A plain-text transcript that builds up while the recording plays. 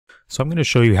So I'm going to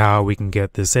show you how we can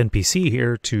get this NPC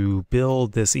here to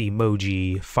build this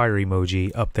emoji, fire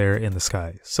emoji, up there in the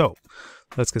sky. So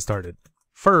let's get started.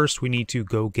 First, we need to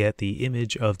go get the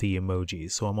image of the emoji.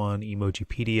 So I'm on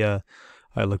Emojipedia.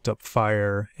 I looked up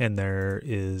fire, and there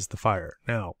is the fire.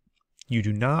 Now, you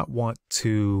do not want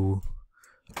to...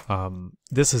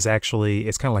 this is actually,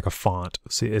 it's kind of like a font.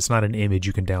 So it's not an image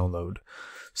you can download.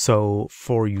 So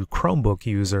for you Chromebook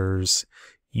users,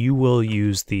 you will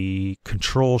use the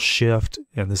Control Shift,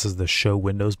 and this is the Show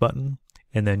Windows button,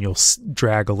 and then you'll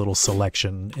drag a little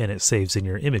selection, and it saves in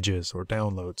your Images or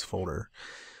Downloads folder.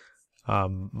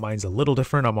 Mine's a little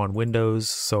different. I'm on Windows,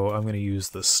 so I'm going to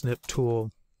use the Snip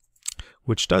tool,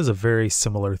 which does a very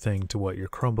similar thing to what your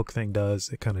Chromebook thing does.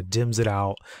 It kind of dims it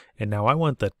out, and now I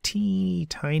want the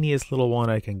tiniest little one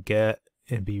I can get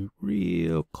and be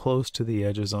real close to the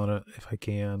edges on it if I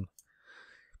can.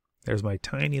 There's my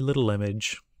tiny little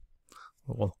image.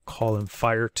 We'll call him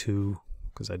Fire 2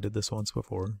 because I did this once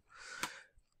before.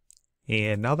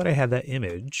 And now that I have that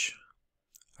image,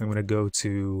 I'm going to go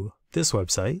to this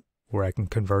website where I can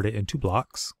convert it into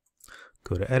blocks.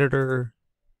 Go to Editor,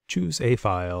 choose a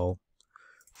file,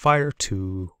 Fire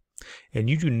 2,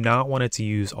 and you do not want it to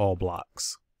use all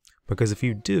blocks, because if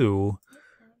you do,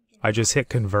 I just hit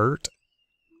convert,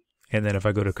 and then if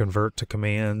I go to convert to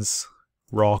commands,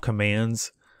 raw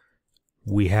commands,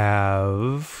 we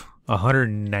have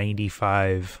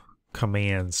 195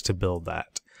 commands to build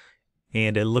that.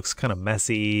 And it looks kind of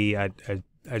messy. I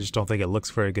just don't think it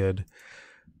looks very good.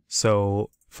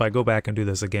 So if I go back and do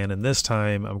this again, and this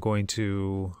time I'm going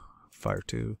to Fire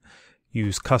 2,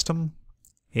 use custom.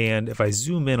 And if I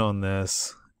zoom in on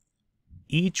this,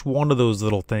 each one of those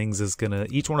little things is gonna,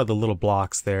 each one of the little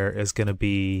blocks there is gonna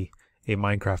be a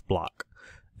Minecraft block.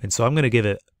 And so I'm gonna give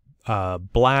it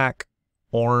black,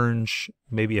 orange,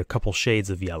 maybe a couple shades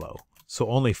of yellow. So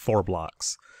only 4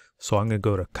 blocks. So I'm going to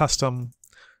go to custom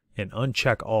and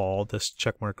uncheck all, this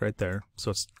check mark right there.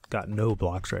 So it's got no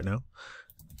blocks right now.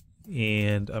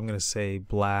 And I'm going to say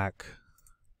black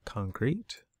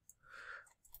concrete,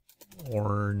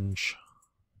 orange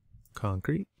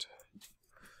concrete,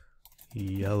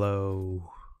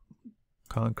 yellow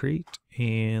concrete,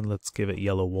 and let's give it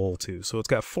yellow wool too. So it's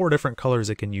got 4 different colors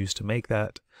it can use to make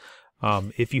that.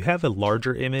 If you have a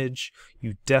larger image,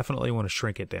 you definitely want to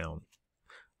shrink it down.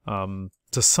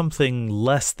 To something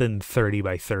less than 30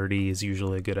 by 30 is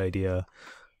usually a good idea.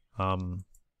 All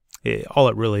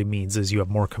it really means is you have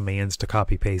more commands to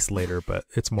copy paste later, but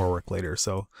it's more work later.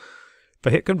 So if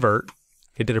I hit convert,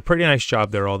 it did a pretty nice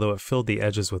job there, although it filled the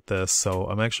edges with this. So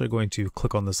I'm actually going to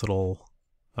click on this little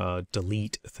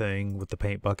delete thing with the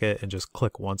paint bucket and just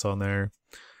click once on there.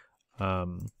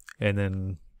 And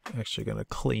then actually going to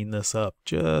clean this up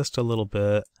just a little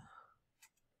bit.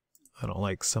 I don't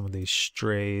like some of these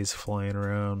strays flying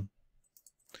around.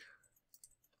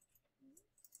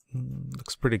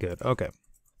 Looks pretty good. Okay.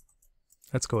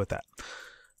 Let's go with that.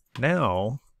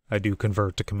 Now I do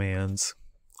convert to commands,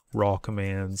 raw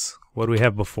commands. What do we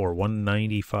have before?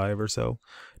 195 or so.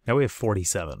 Now we have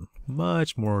 47.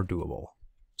 Much more doable.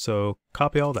 So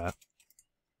copy all that.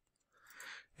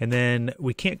 And then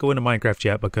we can't go into Minecraft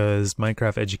yet because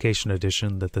Minecraft Education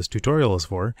Edition that this tutorial is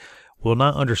for will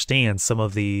not understand some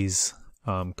of these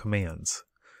commands.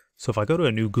 So if I go to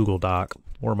a new Google Doc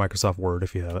or Microsoft Word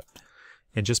if you have it,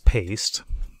 and just paste,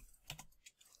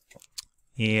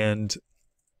 and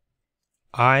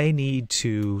I need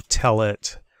to tell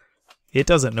it, it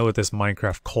doesn't know what this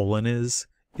Minecraft colon is.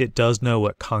 It does know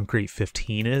what Concrete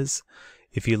 15 is.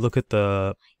 If you look at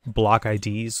the Block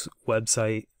IDs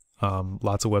website,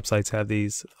 lots of websites have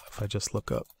these. If I just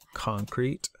look up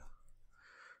concrete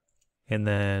and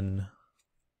then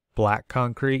black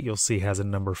concrete, you'll see has a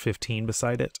number 15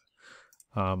 beside it.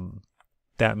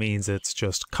 That means it's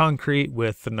just concrete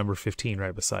with the number 15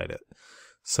 right beside it.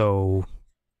 So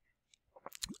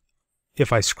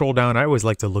if I scroll down, I always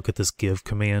like to look at this give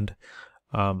command.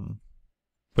 But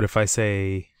if I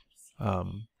say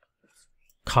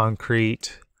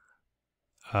concrete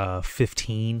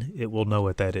 15, it will know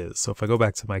what that is. So if I go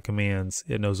back to my commands,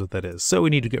 it knows what that is. So we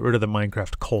need to get rid of the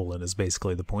Minecraft colon is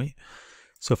basically the point.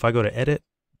 So if I go to edit,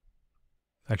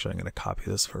 actually I'm going to copy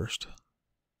this first.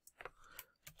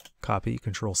 Copy,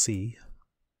 Control C.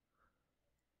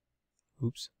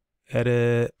 Oops.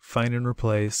 Edit, find and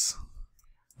replace.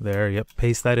 There, yep,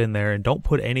 paste that in there, and don't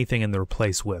put anything in the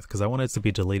replace with because I want it to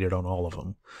be deleted on all of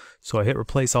them. So I hit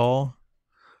replace all,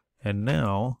 and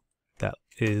now that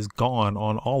is gone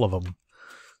on all of them.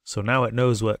 So now it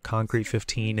knows what concrete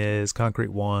 15 is,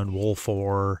 concrete 1, wool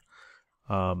 4.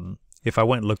 If I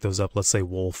went and looked those up, let's say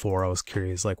wool 4, I was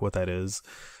curious like what that is.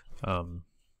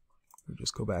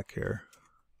 Just go back here.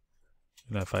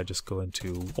 And if I just go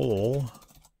into wool,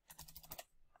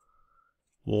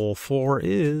 wool 4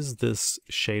 is this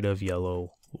shade of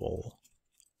yellow wool.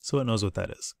 So it knows what that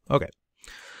is. Okay.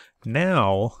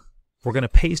 Now we're going to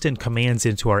paste in commands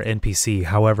into our NPC.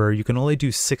 However, you can only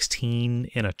do 16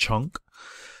 in a chunk.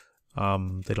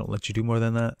 They don't let you do more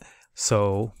than that.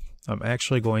 So I'm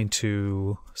actually going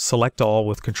to select all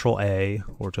with Control A,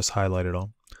 or just highlight it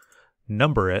all.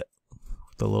 Number it,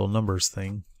 the little numbers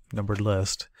thing, numbered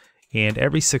list. And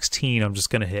every 16, I'm just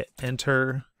going to hit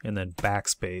Enter and then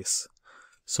backspace.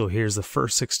 So here's the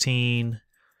first 16,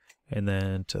 and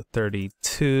then to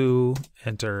 32,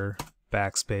 Enter,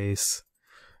 backspace.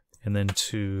 And then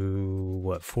to,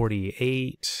 what,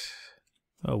 48?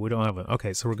 Oh, we don't have it.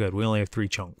 Okay, so we're good. We only have 3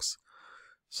 chunks.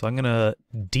 So I'm going to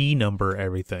denumber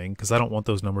everything, because I don't want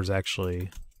those numbers actually.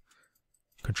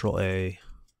 Control A.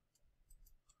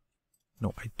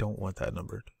 No, I don't want that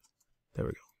numbered. There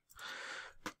we go.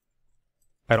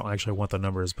 I don't actually want the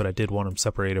numbers, but I did want them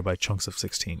separated by chunks of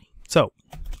 16. So,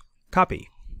 copy.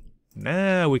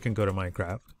 Now we can go to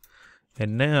Minecraft.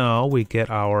 And now we get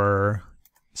our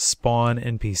spawn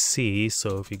NPC.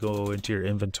 So if you go into your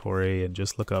inventory and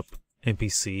just look up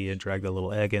NPC and drag the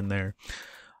little egg in there,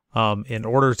 in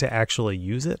order to actually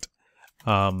use it,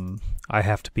 I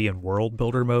have to be in world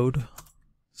builder mode.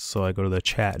 So I go to the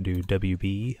chat and do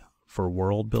WB for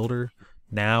world builder.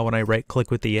 Now when I right click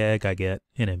with the egg, I get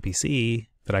an NPC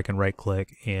that I can right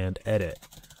click and edit.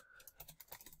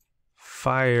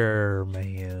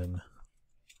 Fireman.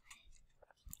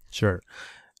 Sure.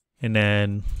 And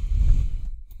then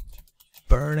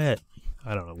burn it.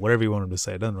 I don't know, whatever you want them to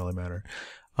say, it doesn't really matter.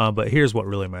 But here's what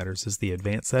really matters is the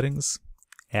advanced settings,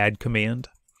 add command.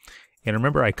 And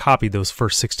remember, I copied those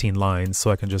first 16 lines,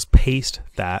 so I can just paste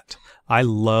that. I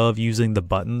love using the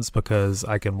buttons because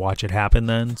I can watch it happen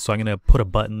then. So I'm going to put a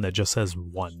button that just says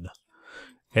 1.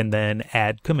 And then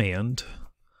add command.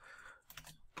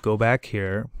 Go back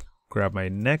here, grab my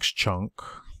next chunk,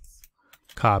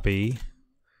 copy,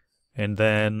 and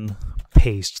then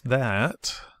paste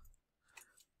that.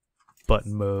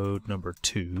 Button mode number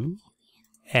 2.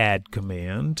 Add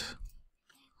command.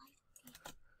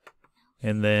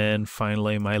 And then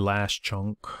finally my last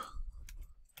chunk.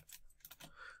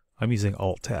 I'm using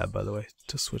Alt-Tab, by the way,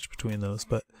 to switch between those,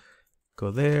 but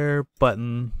go there,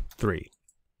 button 3.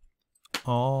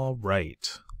 All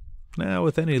right. Now,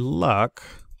 with any luck,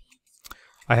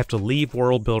 I have to leave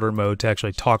World Builder mode to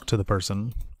actually talk to the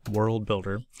person, World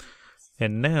Builder.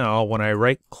 And now, when I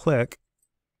right-click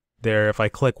there, if I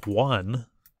click 1,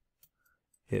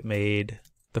 it made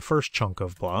the first chunk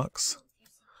of blocks.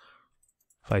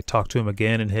 If I talk to him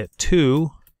again and hit 2,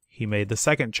 he made the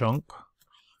second chunk.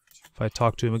 If I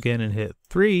talk to him again and hit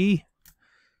 3,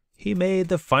 he made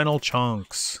the final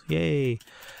chunks. Yay.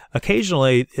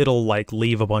 Occasionally, it'll like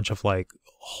leave a bunch of like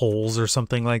holes or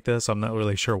something like this. I'm not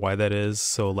really sure why that is.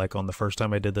 So like on the first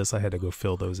time I did this, I had to go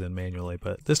fill those in manually,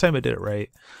 but this time I did it right.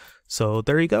 So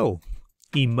there you go.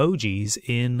 Emojis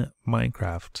in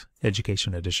Minecraft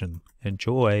Education Edition.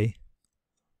 Enjoy.